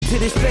to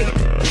this fake.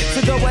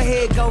 So go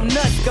ahead, go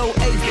nuts, go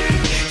ape.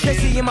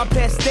 Especially in my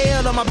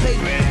pastel on my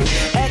paper.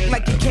 Act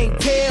like you can't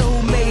tell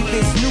who made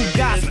this new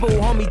gospel,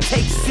 homie.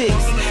 Take 6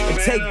 and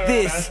take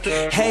this,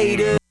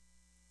 haters.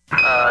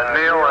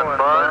 Neil and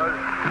Buzz,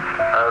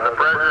 the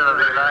President of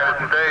the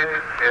United States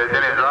is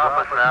in his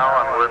office now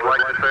and would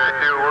like to say a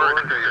few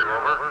words to you.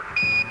 Over.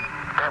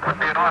 That would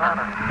be an honor.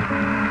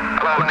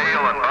 Hello,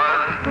 Neil and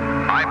Buzz.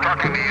 I'm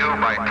talking to you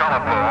by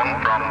telephone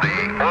from the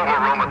Oval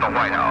Room at the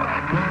White House.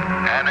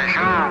 And as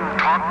you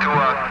talk to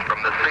us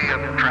from the Sea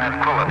of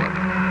Tranquility,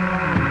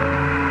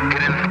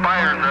 it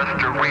inspires us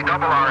to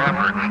redouble our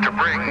efforts to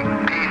bring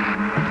peace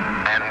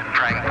and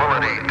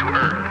tranquility to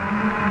Earth.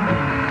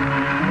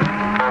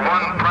 For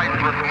one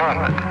priceless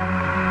moment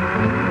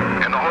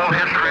in the whole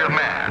history of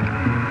man,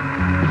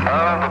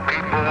 all the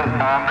people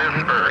on this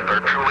earth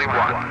are truly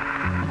one.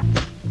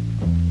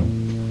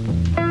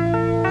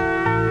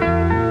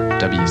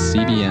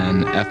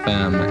 WCBN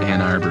FM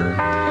Ann Arbor,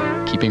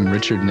 keeping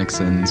Richard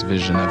Nixon's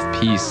vision of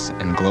peace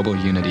and global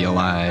unity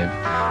alive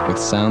with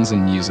sounds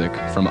and music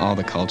from all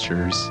the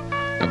cultures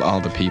of all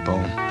the people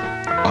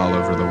all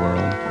over the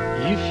world.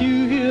 If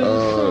you hear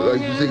like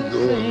you think the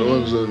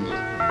ones on,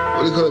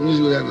 what do you call it,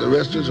 music at the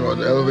restaurants or on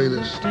the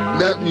elevators?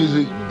 That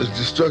music is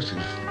destructive.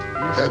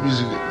 That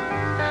music,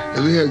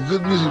 if we had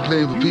good music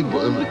playing for people,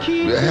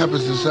 we'd have a happy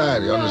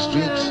society on the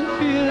streets,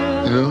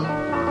 you know?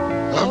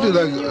 I feel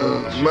like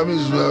my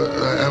music,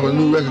 I have a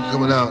new record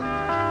coming out.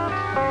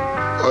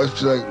 I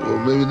feel like, well,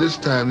 maybe this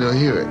time they'll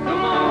hear it. Come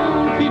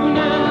on, people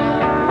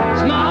now,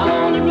 smile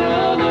on your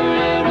brother,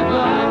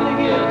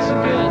 everybody gets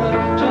together,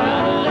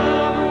 try to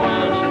love one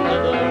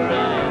another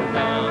right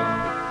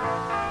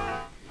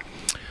now.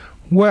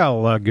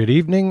 Well, good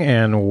evening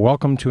and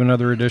welcome to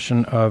another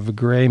edition of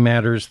Gray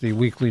Matters, the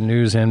weekly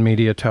news and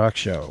media talk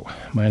show.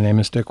 My name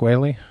is Dick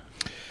Whaley.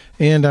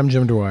 And I'm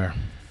Jim Dwyer.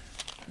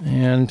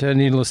 And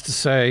needless to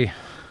say,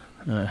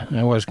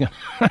 I was going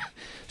to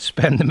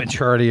spend the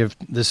majority of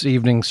this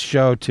evening's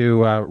show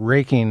to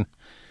raking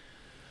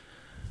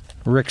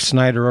Rick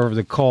Snyder over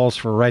the coals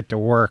for right to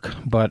work,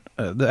 but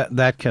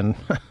that can,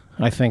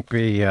 I think,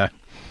 be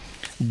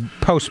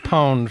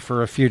postponed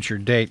for a future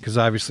date because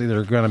obviously there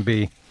are going to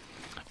be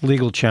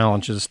legal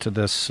challenges to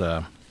this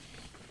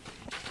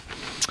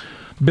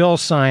bill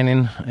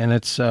signing, and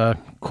it's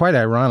quite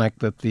ironic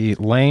that the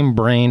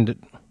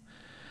lame-brained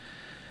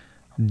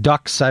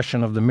duck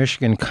session of the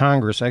Michigan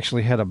Congress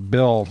actually had a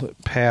bill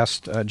that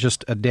passed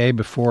just a day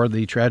before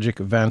the tragic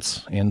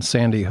events in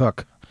Sandy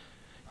Hook,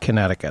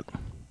 Connecticut.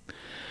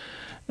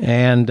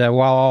 And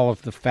while all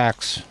of the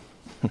facts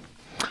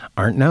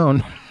aren't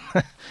known,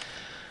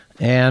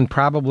 and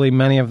probably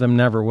many of them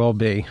never will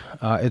be,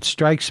 it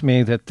strikes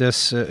me that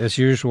this, as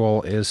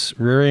usual, is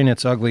rearing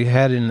its ugly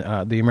head in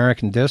the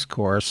American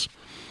discourse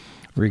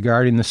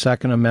regarding the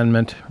Second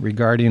Amendment,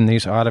 regarding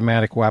these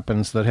automatic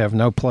weapons that have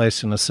no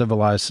place in a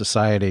civilized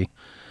society,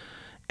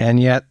 and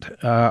yet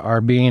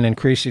are being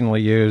increasingly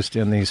used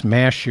in these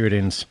mass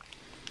shootings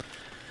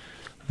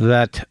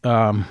that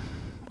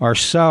are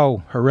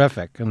so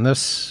horrific. And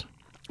this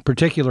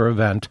particular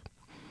event,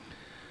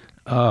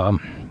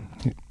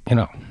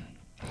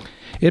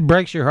 it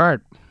breaks your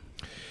heart.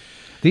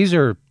 These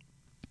are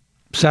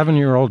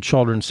 7-year-old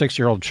children,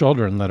 6-year-old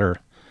children that are,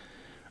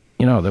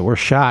 that were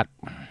shot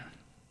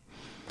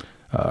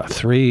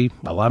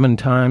 11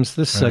 times.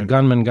 This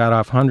gunman got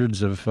off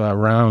hundreds of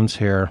rounds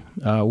here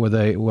with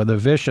a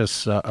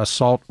vicious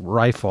assault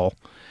rifle,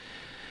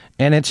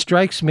 and it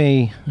strikes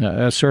me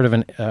as sort of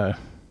an.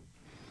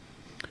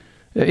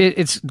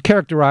 It's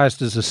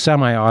characterized as a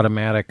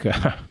semi-automatic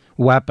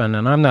weapon,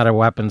 and I'm not a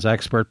weapons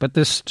expert, but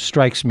this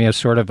strikes me as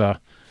sort of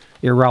a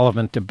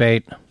irrelevant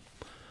debate,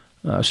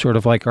 sort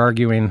of like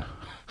arguing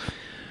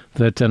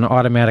that an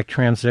automatic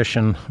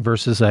transition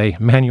versus a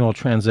manual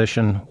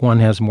transition, one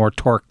has more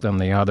torque than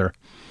the other.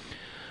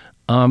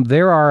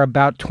 There are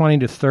about 20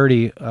 to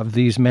 30 of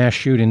these mass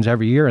shootings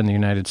every year in the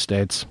United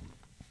States.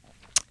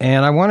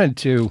 And I wanted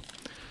to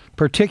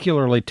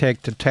particularly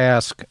take to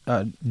task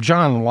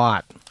John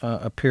Lott,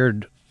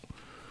 appeared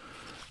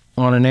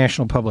on a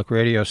national public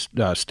radio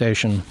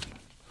station,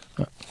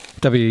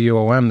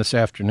 WUOM, this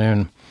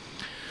afternoon,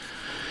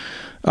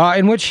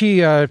 in which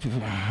he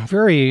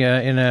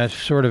in a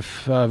sort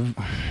of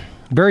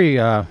very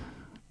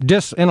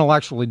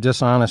intellectually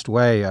dishonest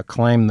way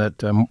claimed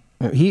that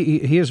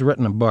he has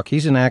written a book.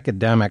 He's an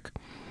academic,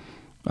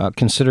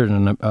 considered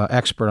an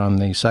expert on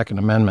the Second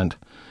Amendment,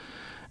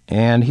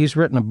 and he's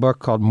written a book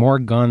called More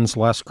Guns,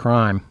 Less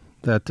Crime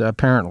that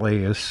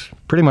apparently is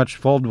pretty much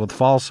filled with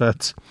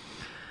falsehoods.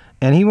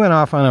 And he went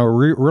off on a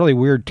really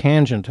weird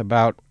tangent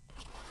about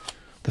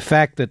the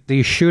fact that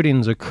these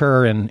shootings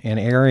occur in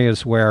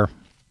areas where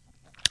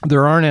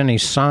there aren't any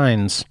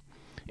signs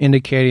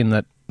indicating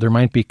that there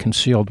might be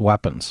concealed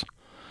weapons.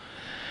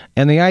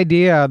 And the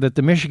idea that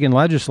the Michigan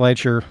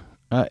legislature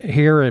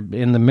here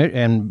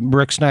and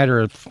Rick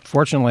Snyder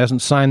fortunately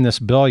hasn't signed this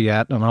bill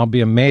yet, and I'll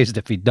be amazed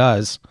if he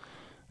does,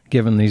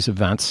 given these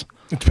events.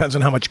 It depends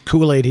on how much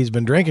Kool-Aid he's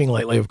been drinking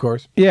lately, of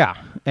course. Yeah,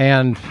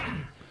 and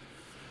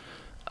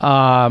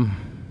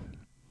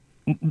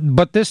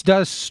But this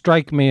does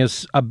strike me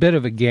as a bit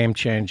of a game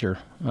changer.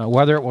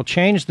 Whether it will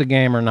change the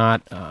game or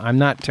not, I'm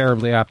not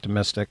terribly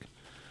optimistic.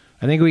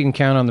 I think we can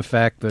count on the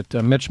fact that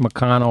Mitch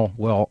McConnell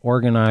will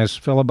organize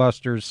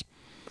filibusters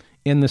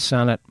in the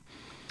Senate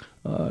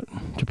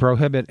to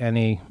prohibit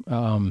any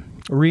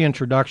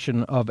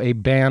reintroduction of a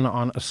ban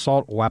on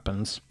assault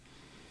weapons.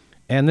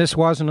 And this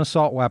was an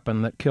assault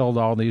weapon that killed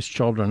all these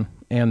children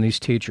and these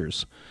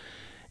teachers.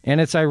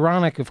 And it's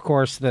ironic, of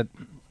course, that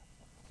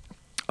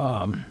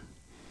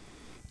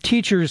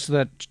teachers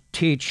that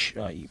teach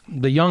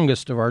the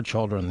youngest of our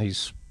children,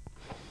 these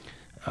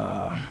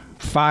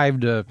 5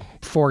 to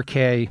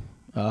 4K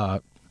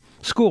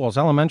schools,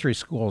 elementary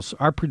schools,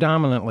 are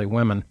predominantly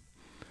women.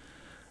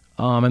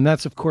 And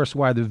that's, of course,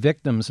 why the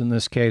victims in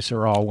this case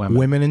are all women.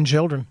 Women and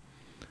children.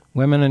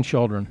 Women and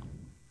children.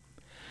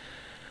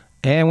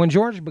 And when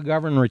George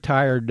McGovern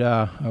retired,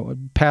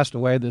 passed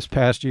away this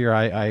past year,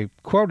 I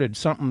quoted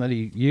something that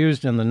he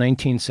used in the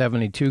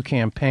 1972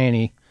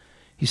 campaign.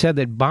 He said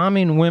that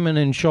bombing women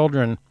and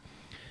children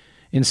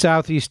in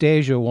Southeast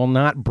Asia will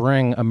not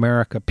bring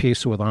America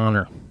peace with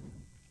honor.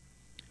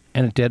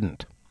 And it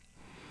didn't.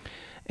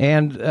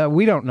 And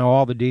we don't know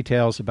all the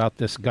details about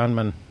this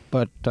gunman,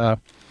 but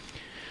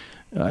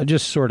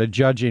just sort of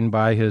judging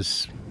by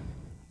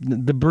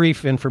the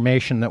brief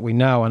information that we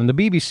know. And the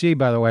BBC,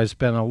 by the way, has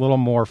been a little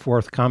more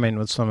forthcoming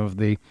with some of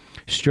the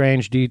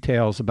strange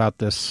details about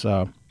this,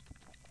 the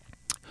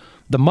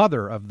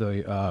mother of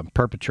the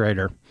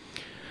perpetrator.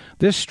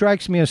 This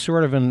strikes me as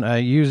sort of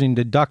using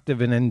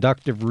deductive and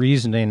inductive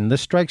reasoning.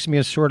 This strikes me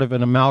as sort of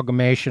an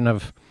amalgamation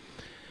of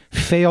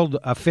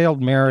a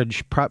failed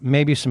marriage,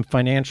 maybe some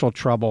financial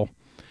trouble,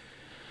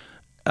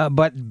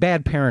 but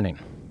bad parenting.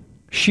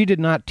 She did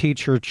not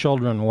teach her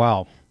children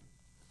well,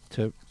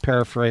 to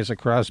paraphrase a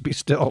Crosby,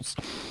 Stills,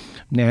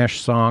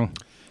 Nash song.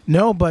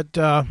 No, but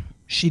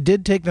she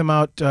did take them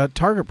out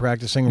target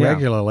practicing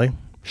regularly.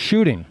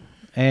 Shooting.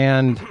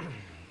 And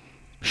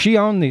she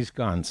owned these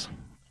guns.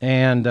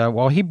 And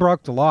while he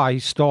broke the law, he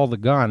stole the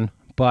gun,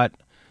 but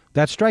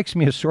that strikes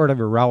me as sort of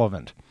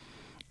irrelevant.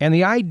 And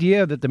the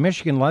idea that the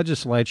Michigan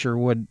legislature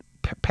would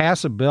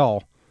pass a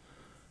bill,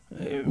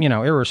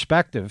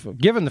 irrespective,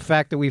 given the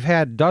fact that we've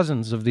had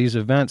dozens of these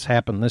events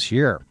happen this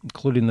year,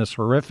 including this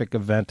horrific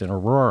event in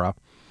Aurora,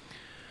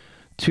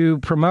 to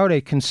promote a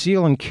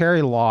conceal and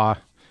carry law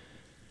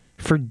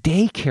for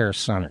daycare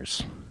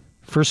centers,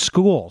 for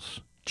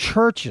schools,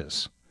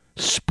 churches,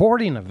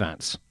 sporting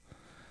events.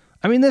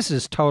 I mean, this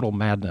is total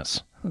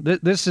madness.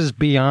 This is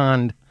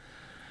beyond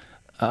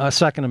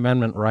Second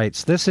Amendment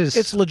rights.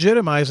 It's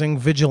legitimizing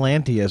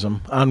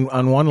vigilantism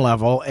on one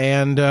level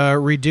and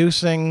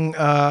reducing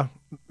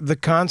the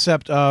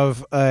concept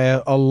of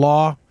a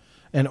law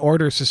and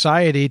order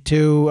society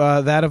to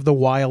that of the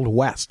Wild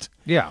West.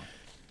 Yeah.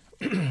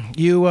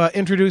 You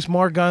introduce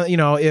more guns.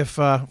 If,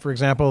 for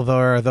example,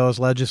 there are those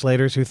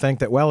legislators who think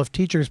that, well, if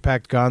teachers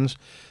packed guns,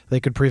 they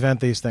could prevent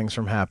these things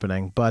from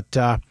happening. But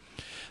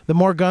the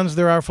more guns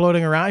there are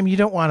floating around, you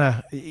don't want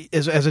to,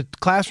 as a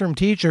classroom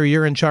teacher,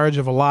 you're in charge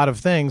of a lot of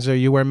things, or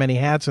you wear many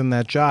hats in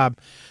that job.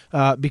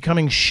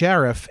 Becoming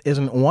sheriff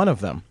isn't one of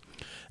them.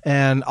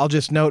 And I'll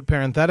just note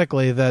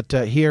parenthetically that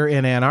here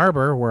in Ann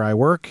Arbor, where I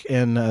work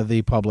in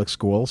the public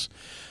schools,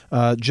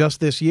 just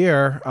this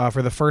year,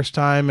 for the first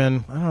time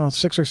in,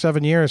 6 or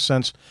 7 years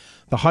since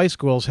the high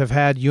schools have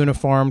had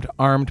uniformed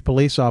armed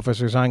police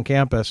officers on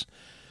campus,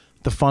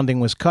 the funding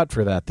was cut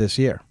for that this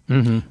year.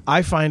 Mm-hmm.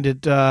 I find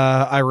it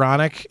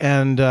ironic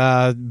and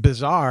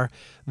bizarre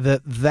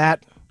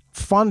that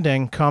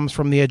funding comes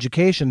from the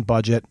education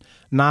budget,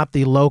 not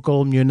the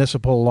local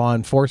municipal law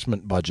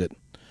enforcement budget.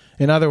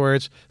 In other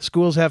words,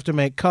 schools have to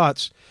make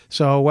cuts.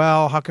 So,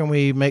 how can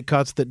we make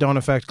cuts that don't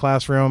affect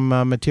classroom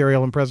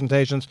material and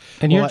presentations?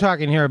 And you're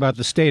talking here about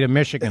the state of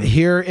Michigan.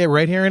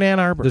 Right here in Ann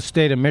Arbor. The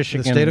state of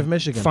Michigan.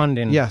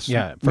 Funding. Yes.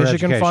 Yeah,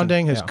 Michigan education.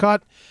 funding has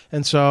cut.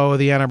 And so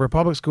the Ann Arbor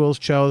Public Schools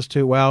chose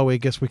to, we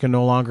guess we can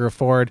no longer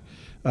afford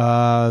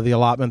the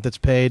allotment that's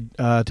paid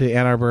to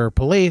Ann Arbor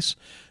Police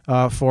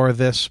for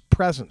this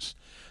presence.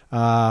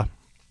 Why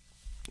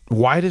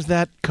does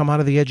that come out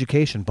of the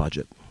education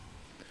budget?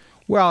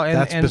 Well,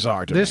 that's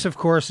bizarre to me. This, of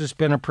course, has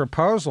been a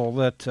proposal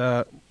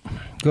that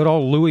good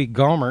old Louis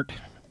Gohmert,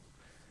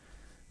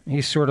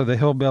 he's sort of the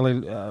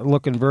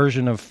hillbilly-looking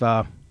version of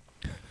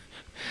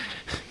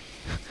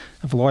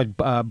Lloyd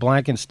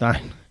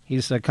Blankenstein.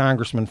 He's a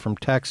congressman from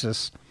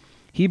Texas.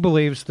 He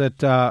believes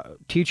that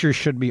teachers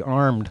should be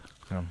armed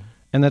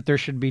and that there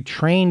should be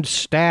trained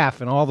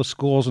staff in all the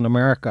schools in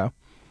America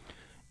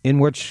in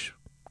which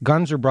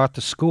guns are brought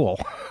to school.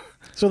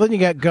 So then you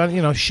got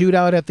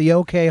shootout at the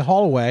OK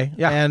hallway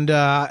and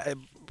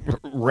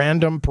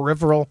random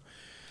peripheral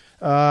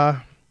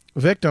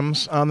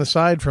victims on the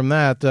side from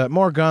that.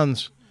 More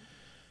guns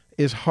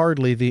is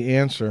hardly the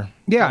answer.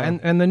 Yeah,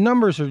 and the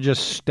numbers are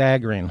just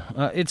staggering.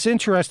 It's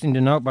interesting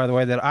to note, by the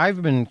way, that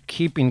I've been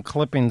keeping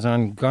clippings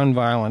on gun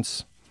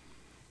violence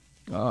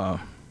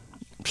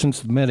since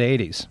the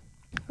mid-'80s.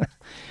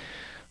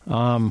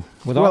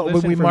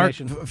 We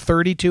marked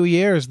 32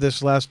 years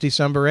this last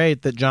December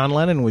 8th that John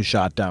Lennon was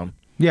shot down.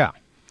 Yeah.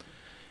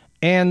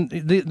 And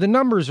the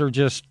numbers are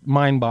just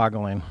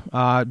mind-boggling.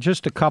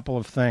 Just a couple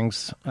of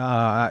things.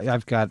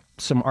 I've got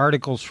some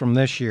articles from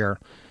this year.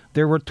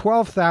 There were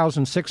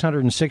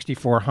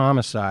 12,664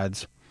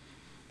 homicides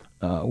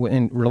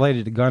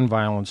related to gun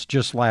violence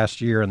just last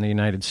year in the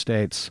United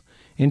States.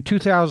 In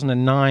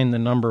 2009, the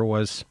number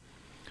was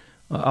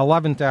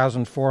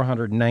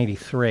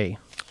 11,493.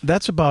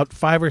 That's about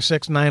 5 or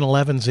 6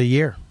 9/11s a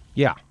year.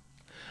 Yeah.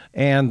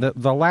 And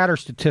the latter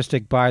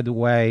statistic, by the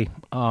way,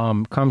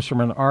 comes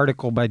from an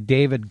article by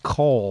David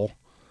Cole,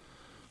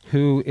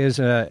 who is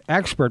an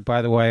expert,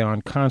 by the way,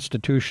 on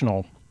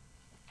constitutional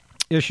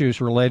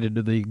issues related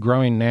to the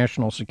growing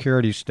national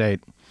security state.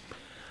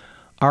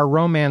 Our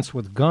Romance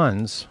with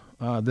Guns,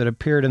 that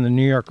appeared in the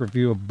New York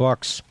Review of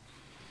Books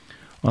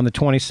on the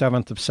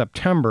 27th of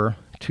September,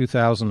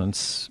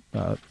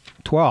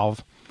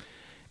 2012,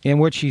 in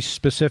which he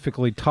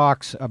specifically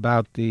talks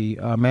about the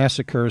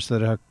massacres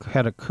that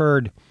had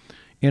occurred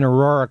in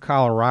Aurora,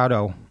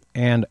 Colorado,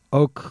 and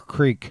Oak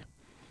Creek,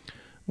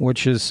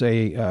 which is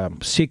a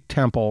Sikh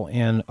temple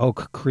in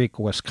Oak Creek,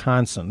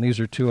 Wisconsin. These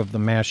are two of the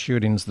mass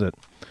shootings that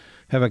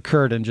have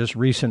occurred in just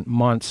recent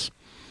months.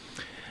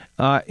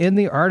 In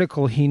the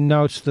article, he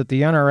notes that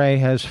the NRA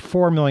has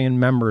 4 million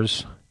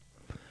members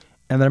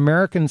and that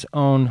Americans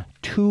own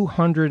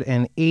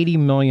 280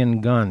 million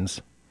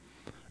guns,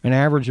 an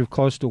average of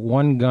close to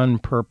 1 gun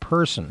per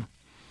person.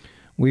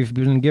 We've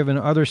been given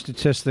other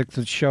statistics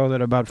that show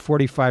that about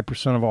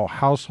 45% of all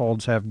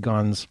households have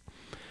guns.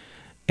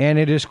 And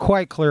it is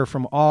quite clear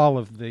from all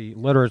of the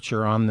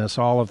literature on this,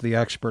 all of the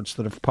experts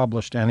that have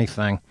published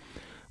anything,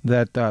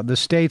 that the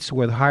states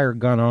with higher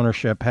gun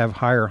ownership have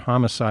higher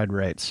homicide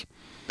rates.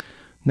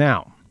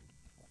 Now,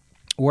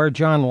 where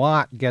John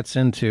Lott gets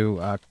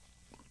into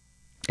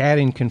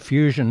adding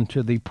confusion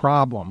to the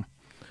problem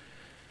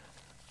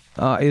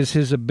is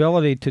his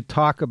ability to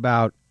talk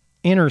about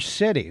inner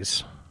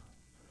cities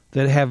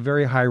that have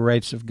very high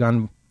rates of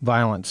gun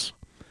violence,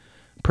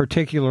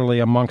 particularly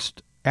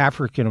amongst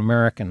African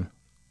American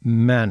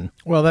men.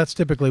 Well, that's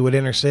typically what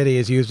inner city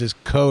is used as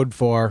code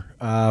for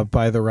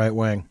by the right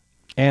wing.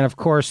 And, of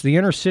course, the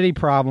inner city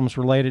problems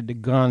related to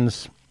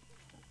guns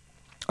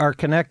are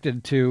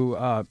connected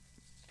to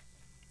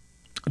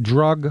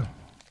drug,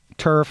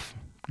 turf,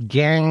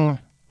 gang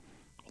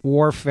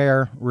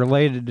warfare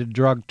related to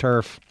drug,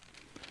 turf,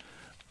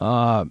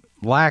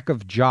 lack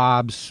of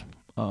jobs,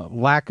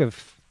 lack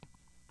of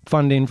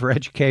funding for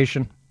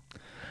education,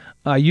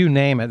 you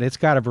name it. It's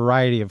got a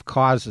variety of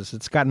causes.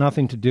 It's got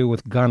nothing to do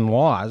with gun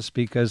laws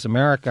because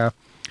America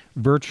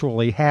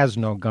virtually has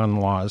no gun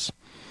laws.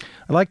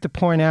 I'd like to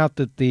point out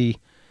that the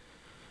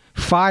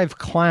 5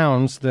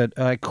 clowns that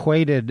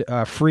equated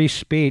free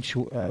speech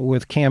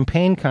with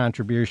campaign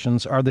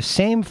contributions are the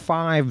same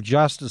 5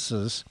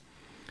 justices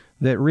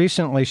that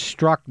recently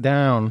struck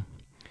down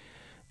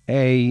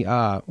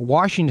a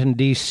Washington,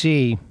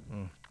 D.C.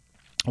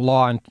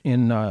 law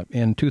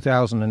in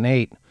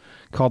 2008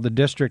 called the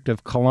District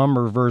of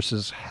Columbia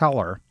versus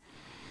Heller.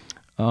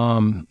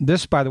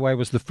 This, by the way,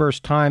 was the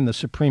first time the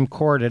Supreme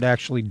Court had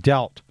actually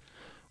dealt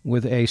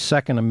with a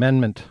Second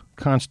Amendment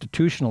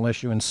constitutional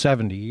issue in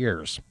 70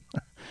 years.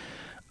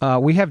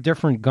 We have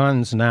different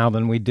guns now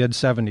than we did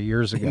 70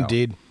 years ago.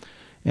 Indeed.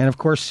 And, of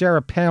course,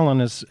 Sarah Palin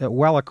is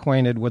well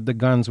acquainted with the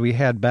guns we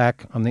had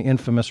back on the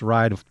infamous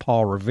ride of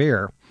Paul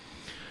Revere.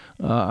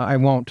 I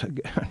won't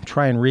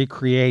try and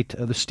recreate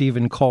the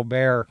Stephen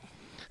Colbert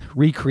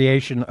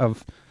recreation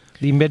of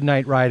the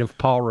midnight ride of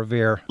Paul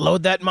Revere.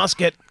 Load that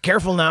musket.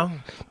 Careful now.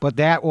 But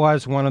that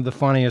was one of the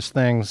funniest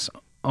things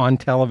on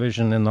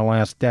television in the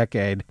last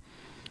decade.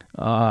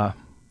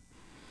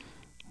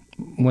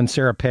 When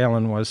Sarah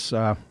Palin was,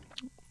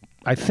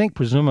 I think,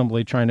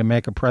 presumably trying to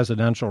make a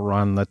presidential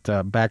run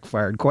that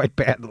backfired quite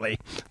badly,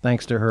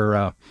 thanks to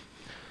her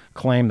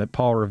claim that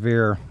Paul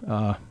Revere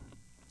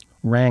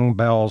rang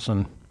bells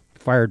and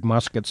fired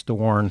muskets to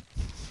warn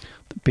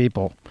the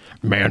people,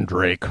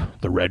 Mandrake,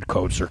 the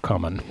redcoats are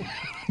coming.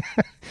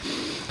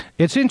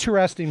 It's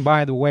interesting,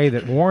 by the way,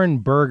 that Warren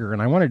Burger,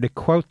 and I wanted to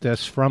quote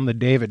this from the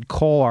David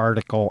Cole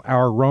article,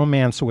 Our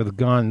Romance with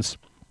Guns.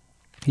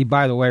 He,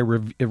 by the way,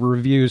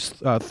 reviews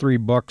 3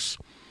 books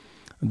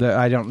that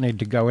I don't need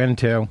to go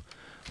into.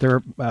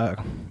 They're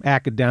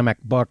academic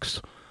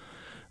books,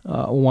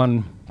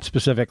 one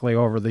specifically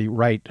over the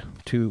right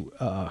to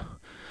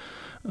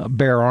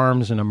bear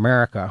arms in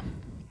America,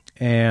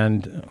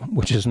 and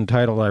which is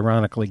entitled,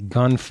 ironically,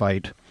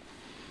 Gunfight.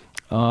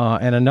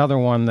 And another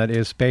one that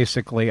is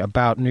basically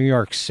about New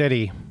York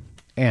City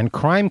and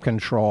crime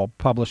control,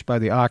 published by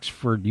the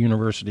Oxford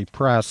University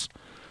Press,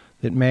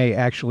 that may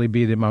actually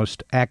be the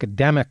most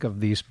academic of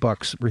these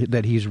books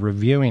that he's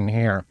reviewing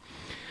here.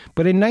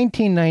 But in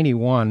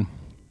 1991,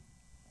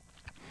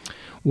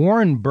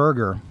 Warren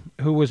Burger,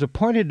 who was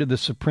appointed to the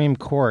Supreme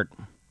Court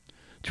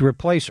to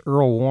replace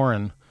Earl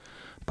Warren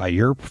by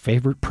your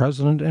favorite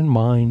president and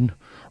mine,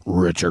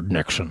 Richard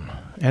Nixon.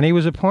 And he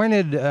was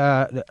appointed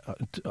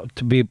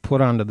to be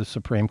put onto the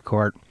Supreme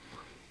Court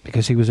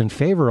because he was in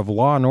favor of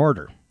law and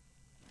order.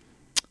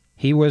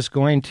 He was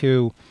going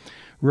to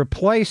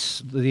replace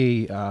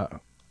the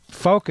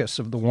focus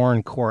of the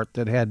Warren Court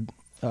that had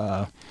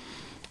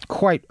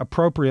quite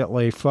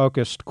appropriately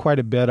focused quite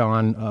a bit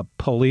on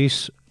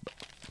police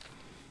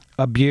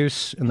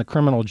abuse in the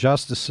criminal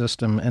justice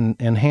system and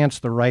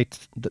enhanced the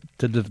rights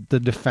to the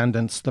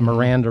defendants, the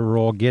Miranda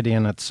rule,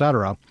 Gideon,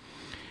 etc.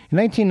 In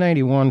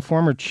 1991,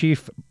 former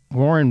Chief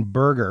Warren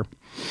Burger,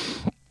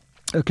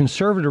 a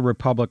conservative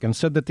Republican,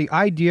 said that the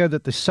idea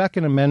that the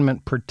Second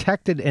Amendment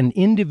protected an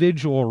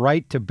individual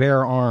right to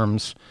bear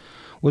arms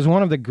was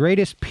one of the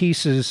greatest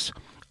pieces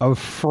of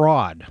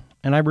fraud,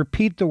 and I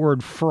repeat the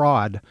word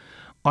fraud,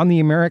 on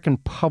the American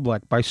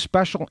public by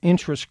special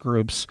interest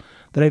groups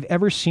that I've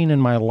ever seen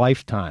in my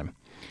lifetime.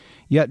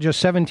 Yet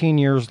just 17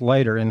 years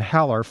later, in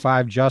Heller,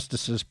 5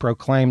 justices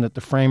proclaimed that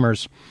the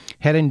framers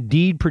had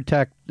indeed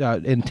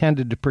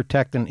intended to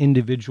protect an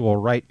individual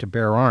right to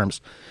bear arms.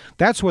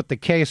 That's what the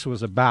case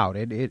was about.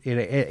 It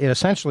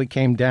essentially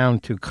came down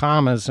to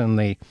commas in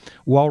the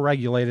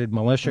well-regulated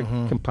militia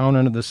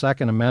component of the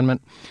Second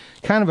Amendment.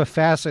 Kind of a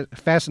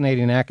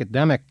fascinating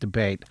academic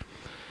debate.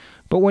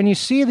 But when you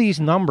see these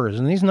numbers,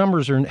 and these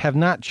numbers have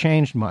not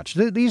changed much,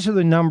 these are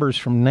the numbers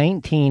from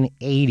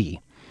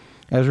 1980,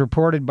 as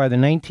reported by the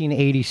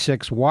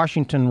 1986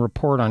 Washington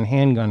Report on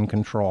Handgun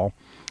Control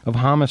of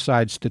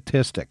homicide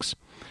statistics.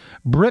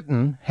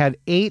 Britain had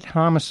 8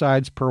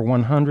 homicides per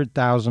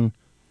 100,000,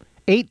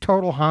 8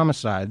 total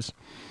homicides,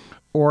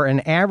 or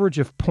an average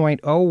of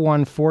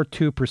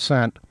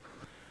 0.0142%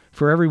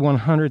 for every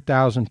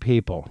 100,000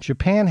 people.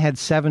 Japan had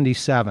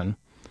 77,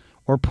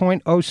 or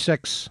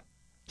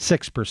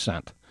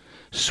 0.066%.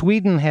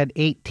 Sweden had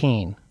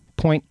 18,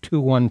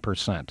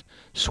 0.21%.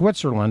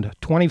 Switzerland,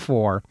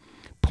 24,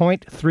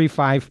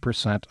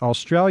 0.35%.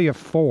 Australia,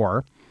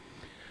 4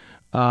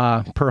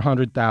 per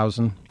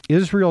 100,000.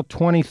 Israel,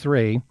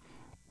 23,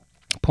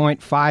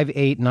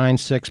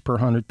 0.5896 per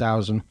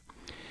 100,000.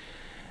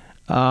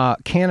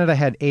 Canada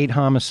had 8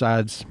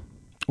 homicides,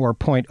 or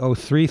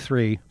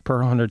 0.033 per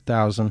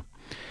 100,000.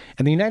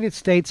 And the United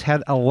States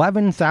had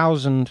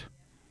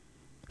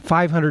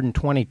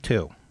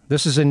 11,522.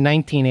 This is in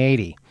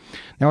 1980.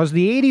 Now, as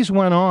the 80s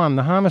went on,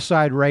 the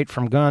homicide rate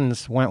from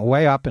guns went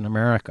way up in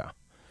America.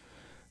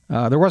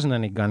 There wasn't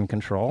any gun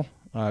control.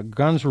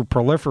 Guns were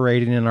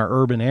proliferating in our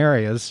urban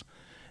areas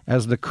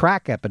as the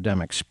crack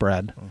epidemic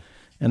spread.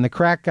 And the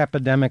crack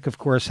epidemic, of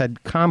course,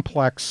 had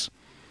complex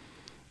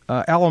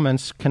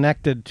elements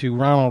connected to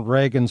Ronald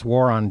Reagan's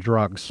war on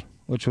drugs,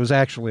 which was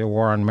actually a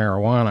war on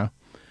marijuana,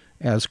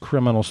 as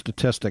criminal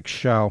statistics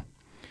show.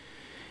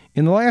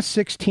 In the last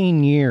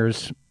 16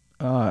 years,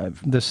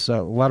 this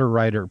letter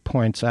writer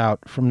points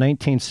out, from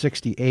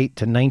 1968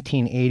 to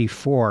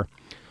 1984,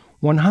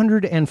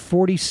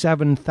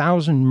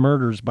 147,000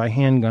 murders by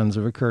handguns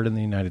have occurred in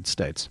the United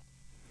States.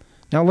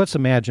 Now let's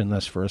imagine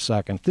this for a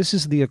second. This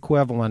is the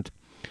equivalent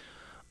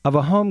of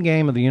a home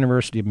game of the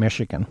University of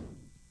Michigan,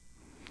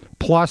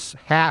 plus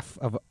half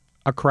of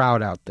a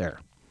crowd out there.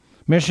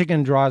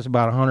 Michigan draws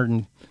about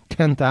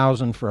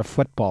 110,000 for a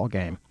football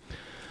game.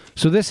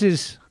 So this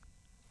is,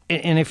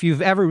 and if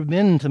you've ever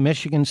been to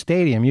Michigan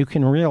Stadium, you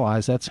can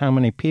realize that's how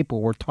many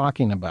people we're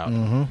talking about.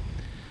 Mm-hmm.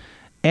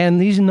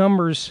 And these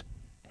numbers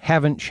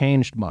haven't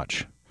changed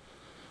much.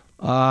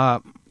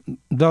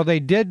 Though they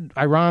did,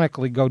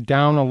 ironically, go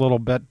down a little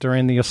bit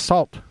during the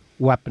assault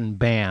weapon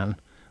ban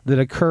that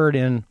occurred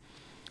in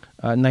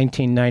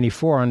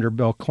 1994 under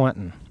Bill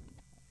Clinton.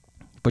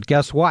 But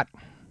guess what?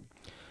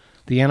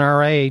 The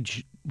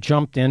NRA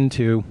jumped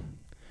into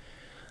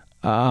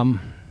action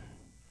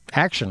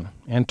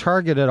and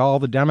targeted all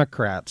the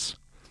Democrats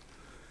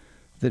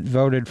that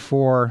voted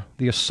for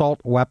the assault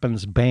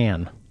weapons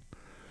ban.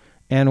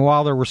 And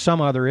while there were some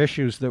other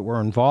issues that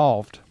were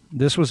involved,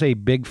 this was a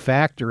big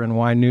factor in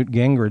why Newt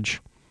Gingrich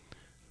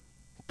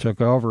took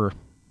over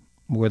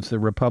with the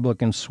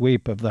Republican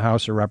sweep of the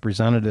House of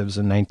Representatives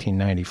in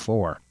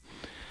 1994.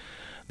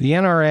 The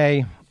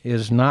NRA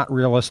is not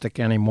realistic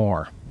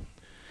anymore.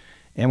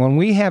 And when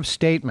we have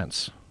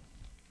statements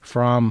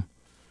from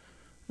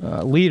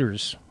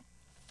leaders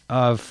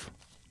of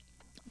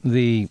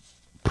the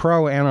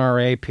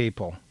pro-NRA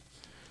people,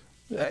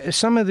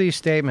 some of these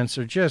statements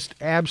are just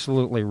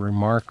absolutely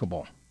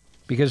remarkable,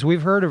 because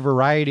we've heard a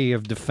variety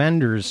of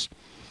defenders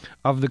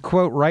of the,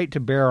 quote, right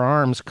to bear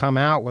arms come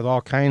out with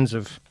all kinds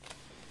of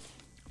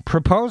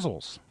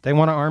proposals. They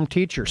want to arm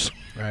teachers.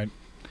 Right.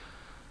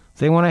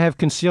 They want to have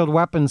concealed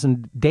weapons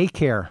in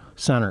daycare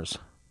centers.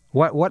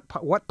 What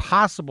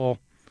possible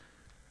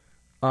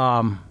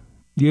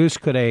use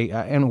could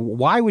and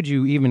why would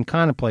you even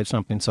contemplate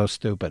something so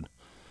stupid?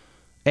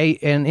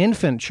 An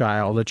infant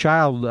child, a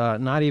child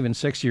not even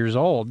 6 years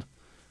old,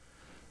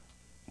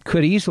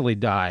 could easily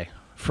die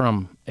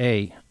from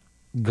a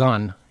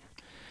gun.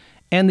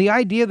 And the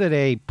idea that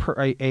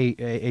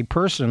a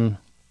person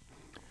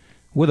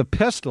with a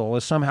pistol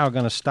is somehow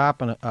going to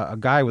stop a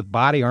guy with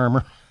body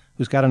armor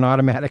who's got an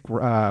automatic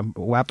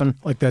weapon.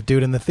 Like that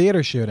dude in the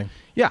theater shooting.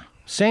 Yeah,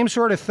 same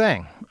sort of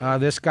thing.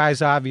 This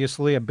guy's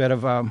obviously a bit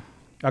of a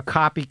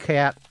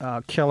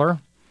copycat killer.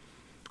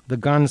 The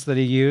guns that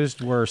he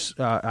used were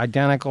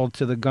identical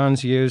to the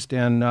guns used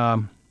in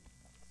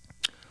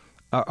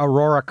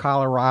Aurora,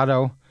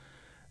 Colorado,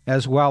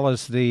 as well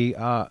as the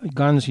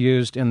guns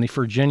used in the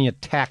Virginia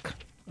Tech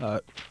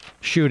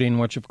shooting,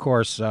 which, of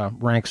course,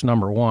 ranks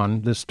number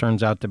 1. This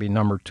turns out to be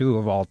number 2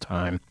 of all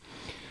time.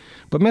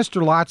 But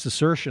Mr. Lott's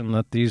assertion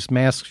that these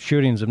mass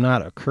shootings have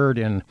not occurred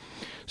in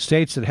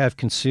states that have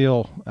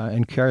conceal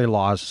and carry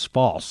laws is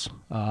false.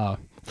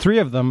 3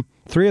 of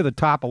the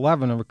top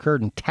 11 have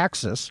occurred in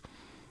Texas,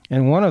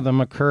 and one of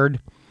them occurred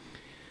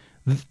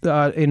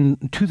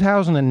in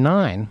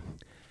 2009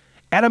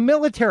 at a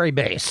military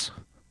base.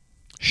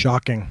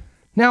 Shocking.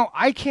 Now,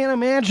 I can't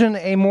imagine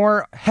a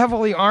more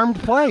heavily armed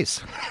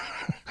place.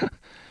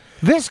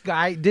 This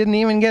guy didn't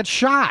even get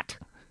shot.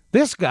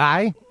 This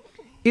guy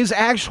is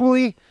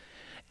actually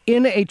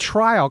in a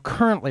trial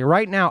currently,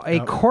 right now, a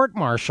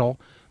court-martial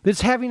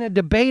that's having a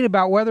debate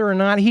about whether or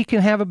not he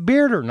can have a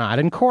beard or not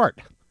in court.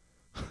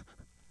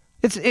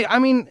 This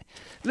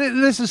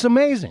is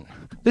amazing.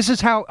 This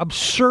is how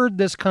absurd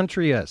this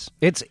country is.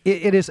 It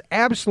is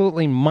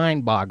absolutely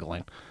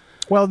mind-boggling.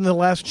 Well, when the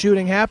last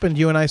shooting happened,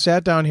 you and I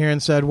sat down here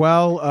and said,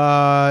 well,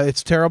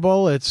 it's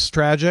terrible, it's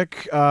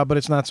tragic, but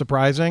it's not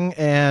surprising.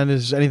 And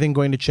is anything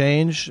going to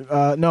change?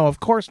 No, of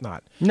course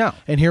not. No.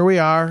 And here we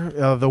are,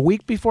 the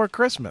week before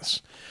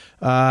Christmas.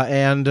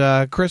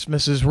 And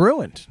Christmas is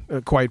ruined,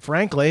 quite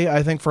frankly,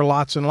 I think, for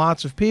lots and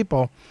lots of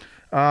people.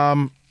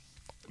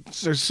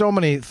 There's so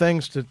many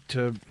things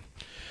to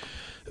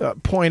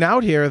point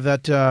out here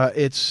that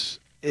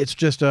it's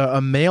just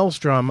a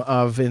maelstrom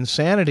of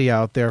insanity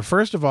out there.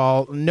 First of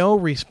all, no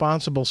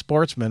responsible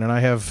sportsman, and I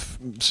have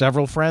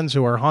several friends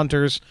who are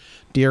hunters,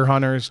 deer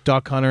hunters,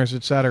 duck hunters,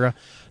 etc.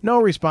 No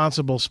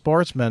responsible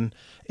sportsman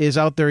is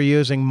out there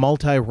using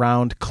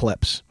multi-round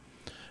clips.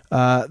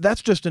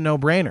 That's just a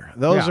no-brainer.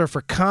 Those are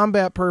for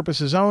combat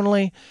purposes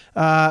only.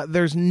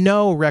 There's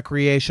no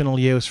recreational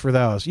use for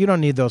those. You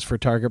don't need those for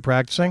target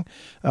practicing.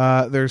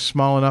 There's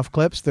small enough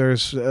clips.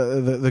 There's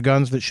the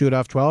guns that shoot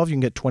off 12. You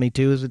can get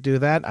 22s that do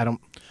that. I don't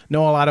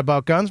know a lot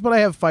about guns, but I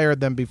have fired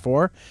them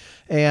before,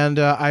 and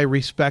I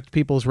respect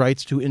people's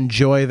rights to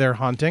enjoy their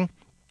hunting.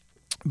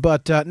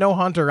 But no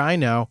hunter I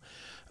know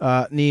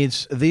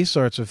needs these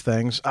sorts of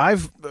things.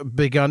 I've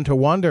begun to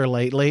wonder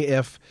lately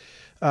if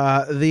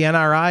the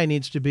NRA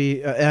needs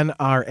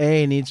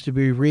to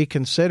be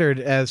reconsidered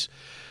as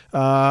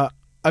a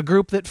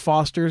group that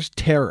fosters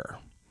terror.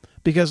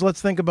 Because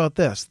let's think about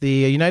this. The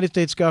United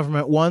States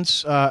government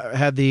once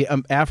had the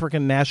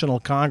African National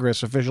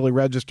Congress officially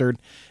registered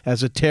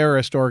as a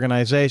terrorist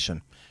organization.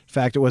 In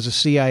fact, it was a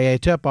CIA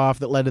tip-off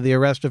that led to the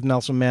arrest of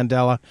Nelson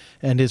Mandela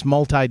and his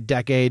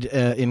multi-decade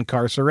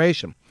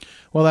incarceration.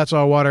 Well, that's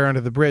all water under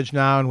the bridge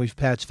now, and we've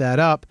patched that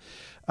up.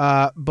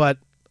 But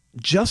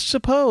just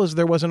suppose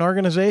there was an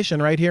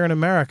organization right here in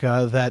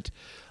America that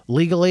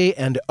legally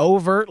and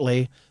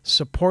overtly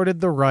supported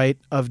the right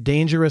of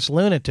dangerous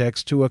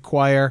lunatics to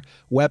acquire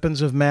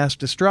weapons of mass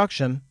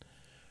destruction.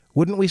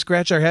 Wouldn't we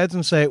scratch our heads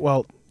and say,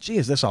 well, gee,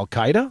 is this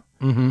Al-Qaeda?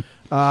 Mm-hmm.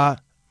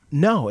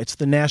 No, it's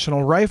the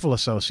National Rifle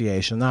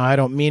Association. Now, I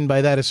don't mean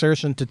by that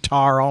assertion to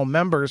tar all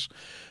members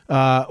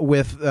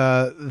with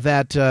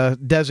that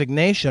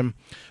designation,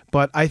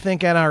 but I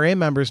think NRA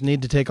members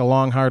need to take a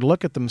long, hard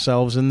look at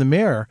themselves in the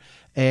mirror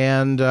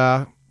and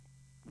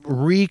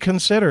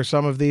reconsider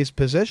some of these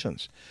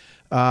positions.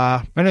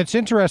 And it's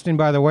interesting,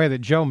 by the way,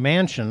 that Joe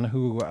Manchin,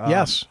 who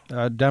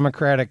a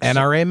Democratic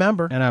NRA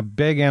member and a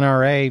big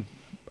NRA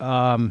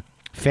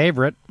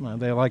favorite,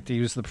 they like to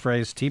use the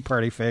phrase Tea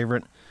Party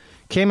favorite,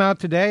 came out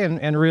today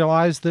and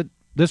realized that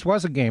this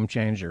was a game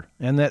changer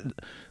and that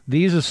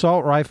these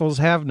assault rifles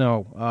have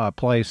no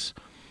place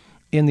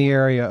in the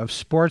area of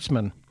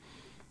sportsmanship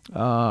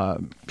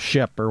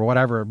or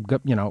whatever,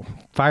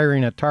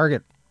 firing at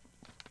target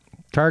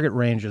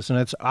ranges. And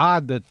it's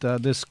odd that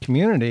this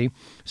community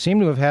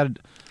seemed to have had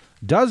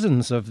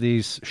dozens of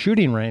these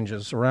shooting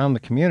ranges around the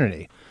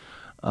community.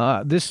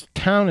 This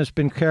town has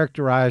been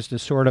characterized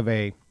as sort of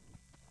a,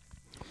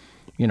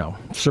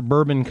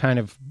 suburban kind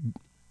of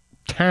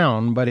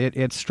town, but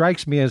it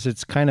strikes me as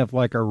it's kind of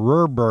like a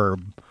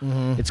rurburb.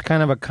 Mm-hmm. It's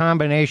kind of a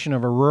combination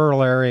of a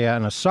rural area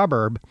and a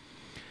suburb.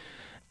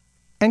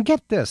 And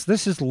get this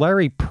is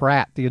Larry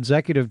Pratt, the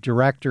executive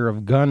director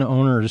of Gun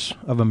Owners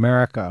of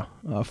America,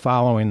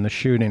 following the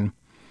shooting,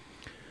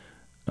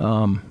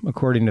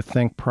 according to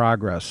Think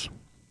Progress.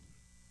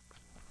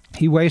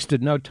 He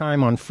wasted no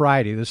time on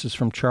Friday. This is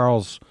from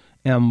Charles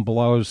M.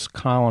 Blow's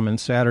column in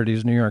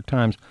Saturday's New York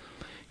Times.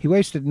 He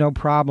wasted no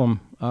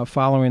problem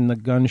following the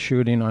gun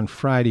shooting on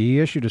Friday. He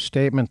issued a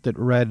statement that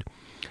read,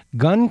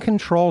 "Gun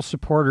control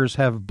supporters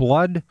have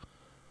blood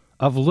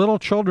of little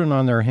children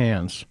on their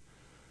hands.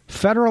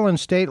 Federal and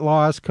state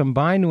laws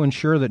combine to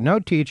ensure that no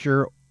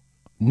teacher,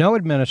 no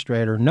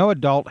administrator, no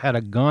adult had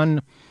a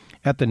gun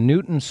at the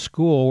Newton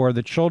School where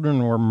the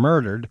children were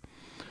murdered.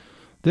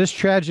 This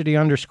tragedy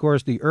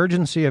underscores the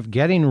urgency of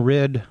getting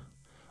rid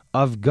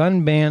of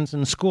gun bans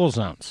in school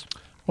zones."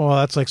 Well,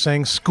 that's like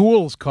saying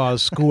schools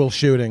cause school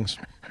shootings.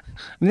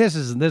 This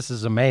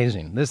is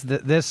amazing. This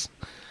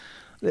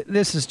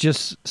is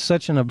just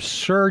such an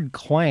absurd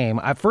claim.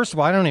 First of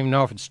all, I don't even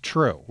know if it's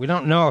true. We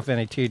don't know if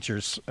any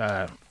teachers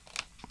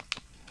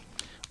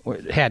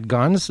had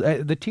guns.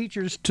 The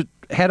teachers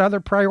had other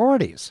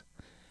priorities.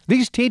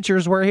 These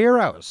teachers were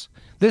heroes.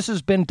 This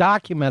has been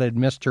documented,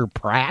 Mr.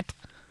 Pratt.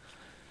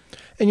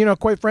 And,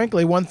 quite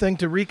frankly, one thing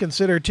to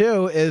reconsider,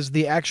 too, is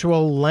the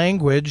actual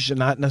language,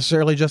 not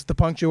necessarily just the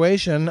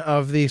punctuation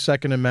of the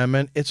Second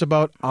Amendment. It's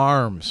about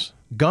arms.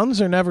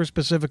 Guns are never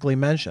specifically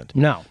mentioned.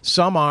 No.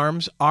 Some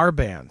arms are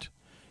banned.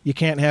 You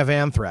can't have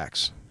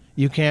anthrax.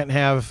 You can't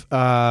have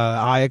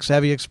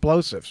heavy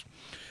explosives.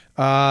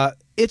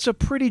 It's a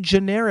pretty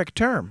generic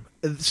term.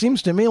 It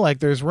seems to me like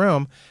there's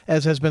room,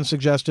 as has been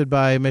suggested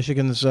by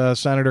Michigan's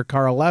Senator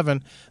Carl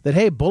Levin, that,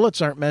 hey,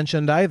 bullets aren't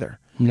mentioned either.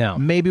 No.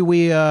 Maybe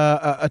we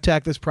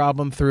attack this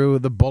problem through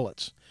the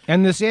bullets.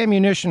 And this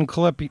ammunition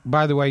clip,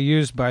 by the way,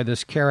 used by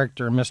this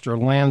character,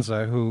 Mr.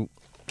 Lanza, who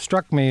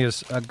struck me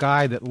as a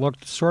guy that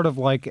looked sort of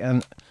like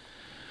an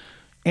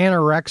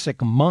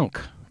anorexic monk.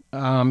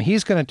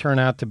 He's going to turn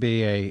out to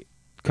be a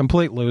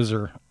complete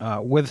loser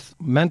with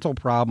mental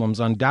problems,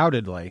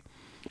 undoubtedly,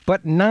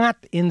 but not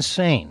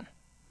insane.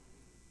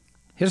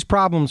 His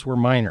problems were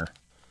minor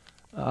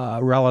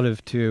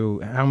relative to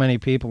how many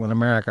people in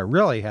America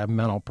really have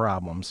mental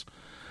problems.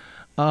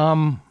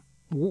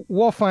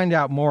 We'll find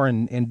out more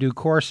in due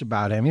course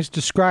about him. He's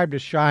described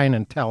as shy and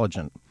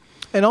intelligent.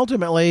 And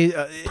ultimately,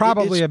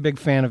 probably a big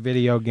fan of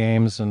video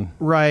games and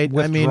right.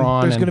 I mean,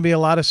 there's going to be a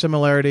lot of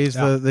similarities.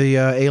 Yeah. The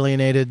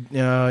alienated,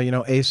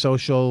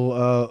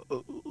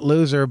 asocial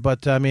loser.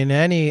 But I mean,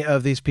 any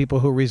of these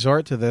people who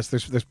resort to this,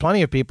 there's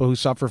plenty of people who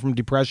suffer from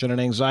depression and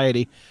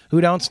anxiety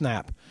who don't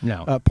snap.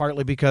 No,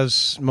 partly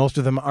because most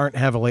of them aren't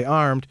heavily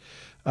armed.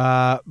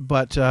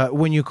 But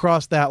when you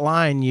cross that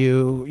line,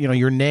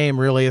 your name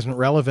really isn't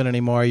relevant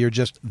anymore. You're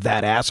just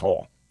that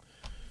asshole.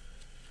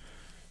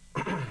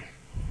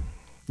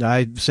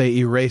 I'd say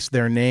erase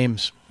their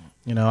names.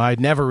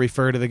 I'd never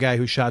refer to the guy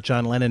who shot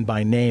John Lennon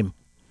by name.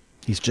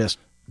 He's just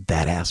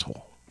that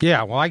asshole.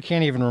 Yeah, well, I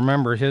can't even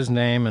remember his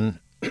name, and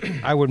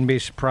I wouldn't be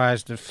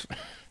surprised if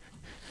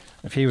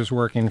he was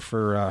working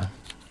for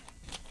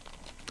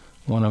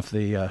one of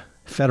the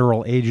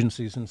federal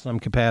agencies in some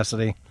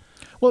capacity.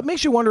 Well, it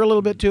makes you wonder a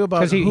little bit, too,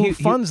 about who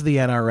funds the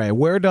NRA.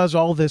 Where does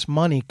all this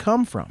money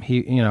come from?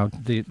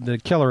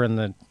 The killer in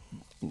the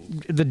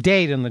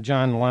date in the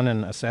John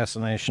Lennon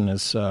assassination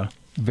is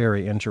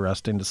very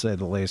interesting, to say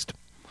the least.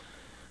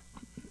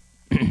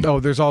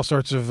 Oh, there's all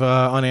sorts of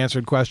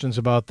unanswered questions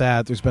about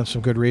that. There's been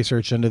some good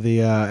research into the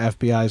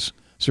FBI's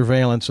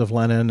surveillance of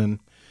Lennon.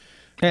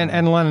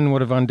 And Lennon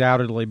would have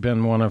undoubtedly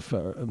been one of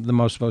the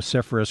most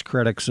vociferous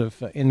critics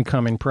of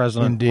incoming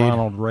President Indeed.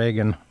 Ronald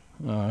Reagan.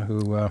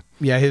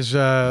 His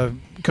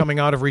coming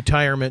out of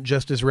retirement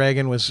just as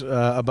Reagan was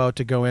about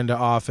to go into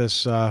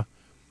office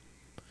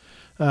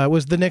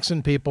was the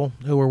Nixon people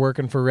who were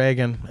working for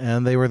Reagan,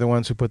 and they were the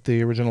ones who put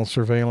the original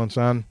surveillance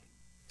on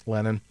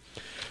Lennon.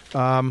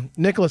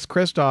 Nicholas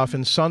Kristof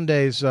in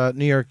Sunday's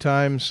New York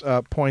Times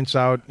points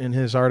out in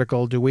his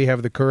article, "Do We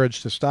Have the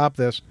Courage to Stop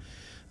This?"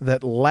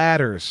 that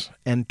ladders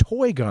and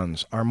toy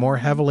guns are more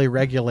heavily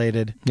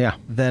regulated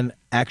than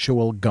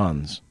actual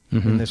guns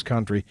in this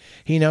country.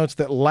 He notes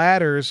that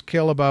ladders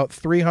kill about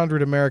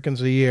 300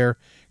 Americans a year,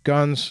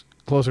 guns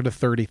closer to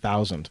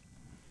 30,000.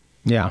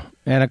 Yeah,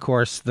 and of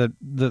course the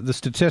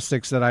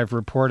statistics that I've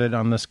reported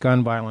on this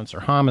gun violence are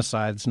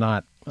homicides,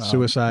 not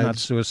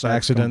suicides,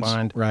 accidents,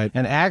 combined. Right?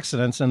 And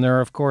accidents, and there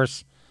are of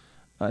course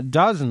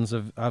dozens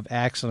of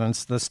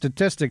accidents. The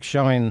statistics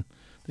showing,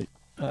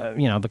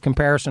 the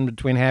comparison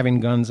between having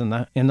guns in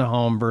the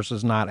home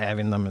versus not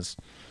having them is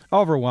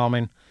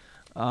overwhelming.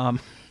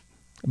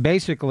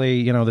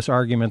 Basically, this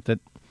argument that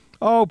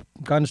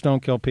guns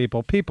don't kill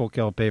people, people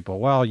kill people.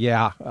 Well,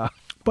 yeah.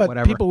 But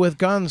whatever. People with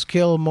guns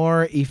kill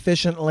more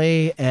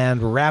efficiently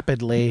and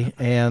rapidly,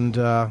 and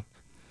I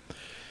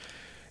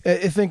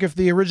think if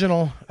the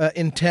original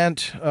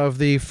intent of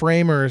the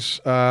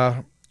framers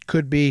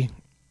could be,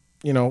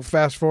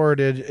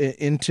 fast-forwarded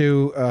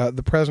into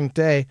the present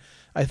day,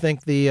 I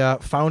think the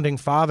Founding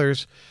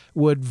Fathers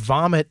would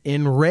vomit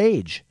in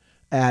rage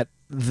at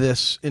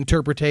this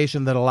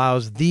interpretation that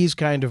allows these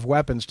kind of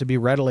weapons to be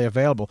readily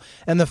available.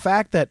 And the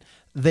fact that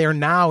they're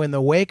now, in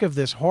the wake of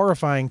this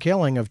horrifying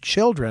killing of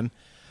children,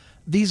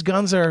 these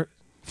guns are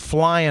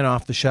flying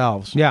off the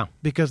shelves. Yeah.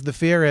 Because the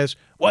fear is,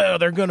 well,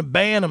 they're going to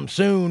ban them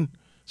soon,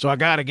 so I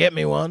got to get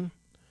me one.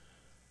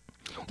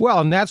 Well,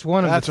 and that's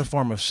a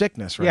form of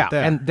sickness right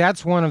there. And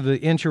that's one of the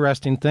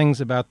interesting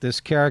things about this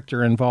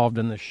character involved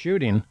in the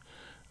shooting.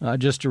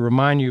 Just to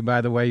remind you,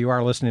 by the way, you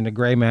are listening to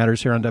Gray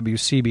Matters here on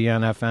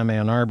WCBN FM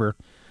Ann Arbor,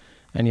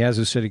 and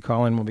Yazoo City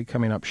Calling will be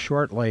coming up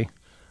shortly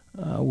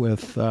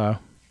with, I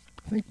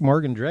think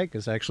Morgan Drake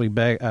is actually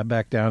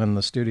back down in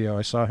the studio.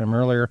 I saw him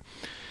earlier.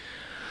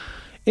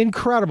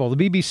 Incredible.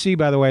 The BBC,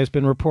 by the way, has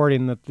been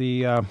reporting that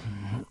the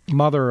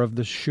mother of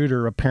the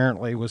shooter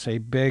apparently was a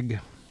big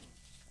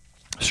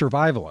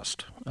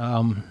survivalist.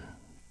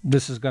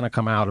 This is going to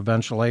come out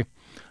eventually.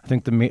 I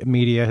think the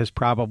media has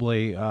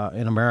probably,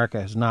 in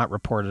America, has not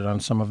reported on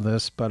some of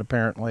this, but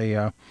apparently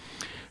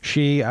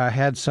she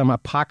had some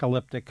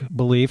apocalyptic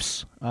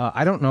beliefs.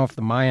 I don't know if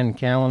the Mayan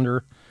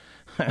calendar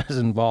is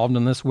involved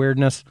in this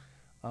weirdness,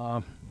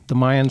 The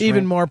Mayans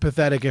Even more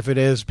pathetic if it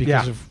is,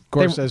 because Yeah. of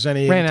course, They as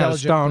any ran out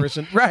of intelligent stone.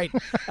 person, right?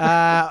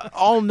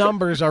 All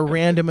numbers are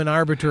random and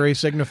arbitrary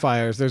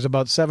signifiers. There's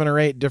about 7 or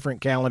 8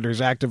 different calendars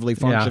actively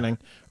functioning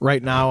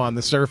right now on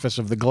the surface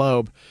of the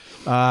globe.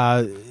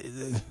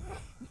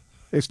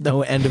 There's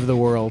no end of the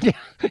world.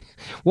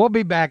 We'll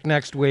be back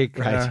next week.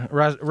 Right.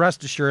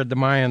 Rest assured, the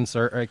Mayans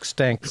are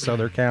extinct, so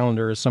their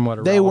calendar is somewhat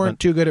irrelevant. They weren't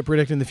too good at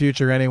predicting the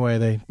future anyway.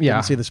 They Yeah.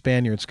 didn't see the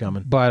Spaniards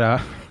coming.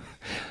 But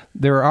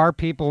there are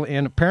people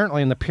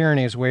apparently in the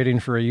Pyrenees waiting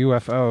for a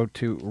UFO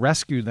to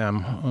rescue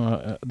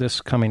them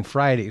this coming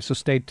Friday. So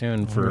stay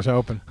tuned for Here's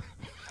hoping.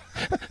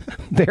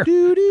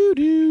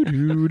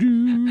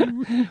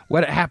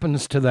 what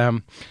happens to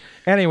them.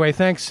 Anyway,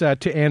 thanks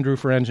to Andrew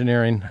for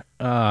engineering.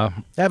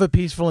 Have a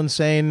peaceful and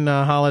sane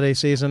holiday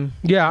season.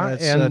 Yeah,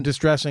 It's and-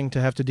 distressing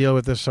to have to deal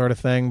with this sort of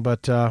thing,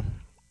 but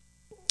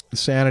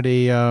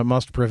sanity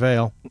must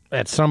prevail.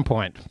 At some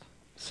point.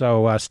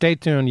 So stay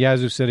tuned.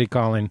 Yazoo City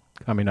Calling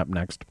coming up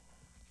next.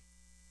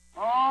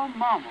 Oh,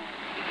 Mama,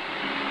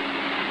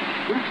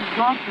 this is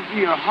going to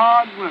be a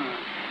hard winter.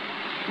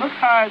 Look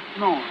how it's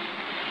snowing.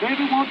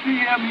 Baby, won't you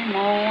hear me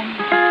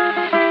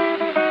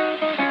moan?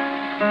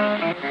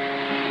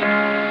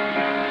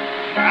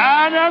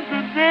 Just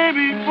the day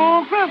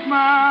before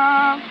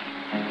Christmas,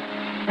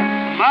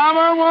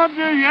 Mama, won't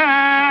you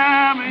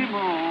hear me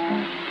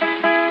moan?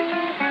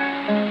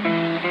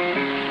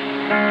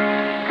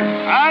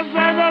 I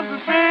said that's the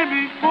day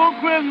before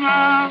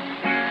Christmas,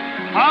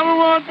 Mama,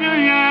 won't you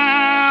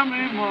hear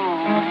me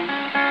moan?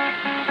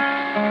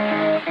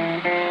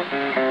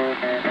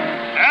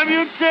 If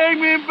you take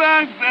me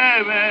back,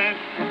 baby,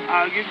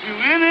 I'll get you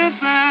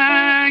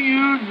anything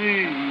you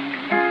need.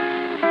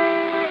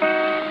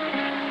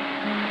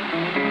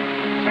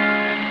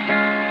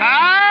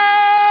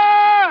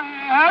 I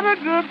had a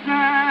good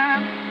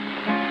time,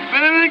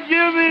 baby,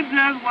 give me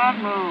just one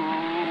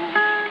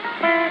more.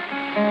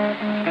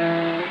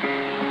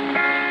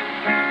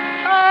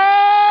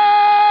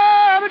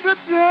 I had a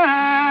good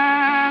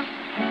time,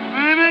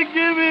 baby,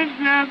 give me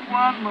just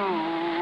one more.